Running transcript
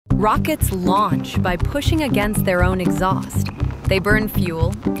Rockets launch by pushing against their own exhaust. They burn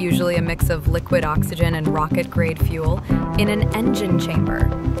fuel, usually a mix of liquid oxygen and rocket-grade fuel, in an engine chamber.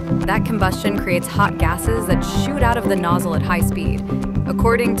 That combustion creates hot gases that shoot out of the nozzle at high speed.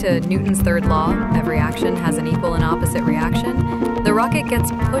 According to Newton's third law, every action has an equal and opposite reaction. The rocket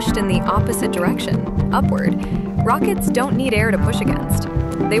gets pushed in the opposite direction, upward. Rockets don't need air to push against.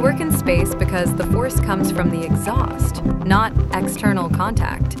 They work in space because the force comes from the exhaust, not external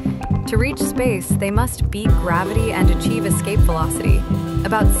contact. To reach space, they must beat gravity and achieve escape velocity,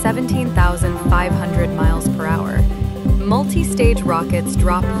 about 17,500 miles per hour. Multi-stage rockets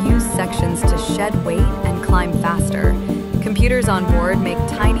drop used sections to shed weight and climb faster. Computers on board make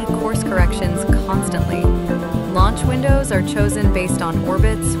tiny course corrections constantly. Launch windows are chosen based on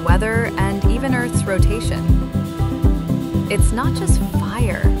orbits, weather, and even Earth's rotation. It's not just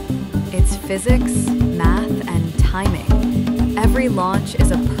fire, it's physics, math, and timing. Every launch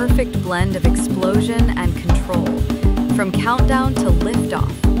is a perfect blend of explosion and control. From countdown to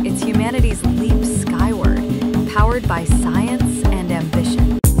liftoff, it's humanity's leap skyward, powered by science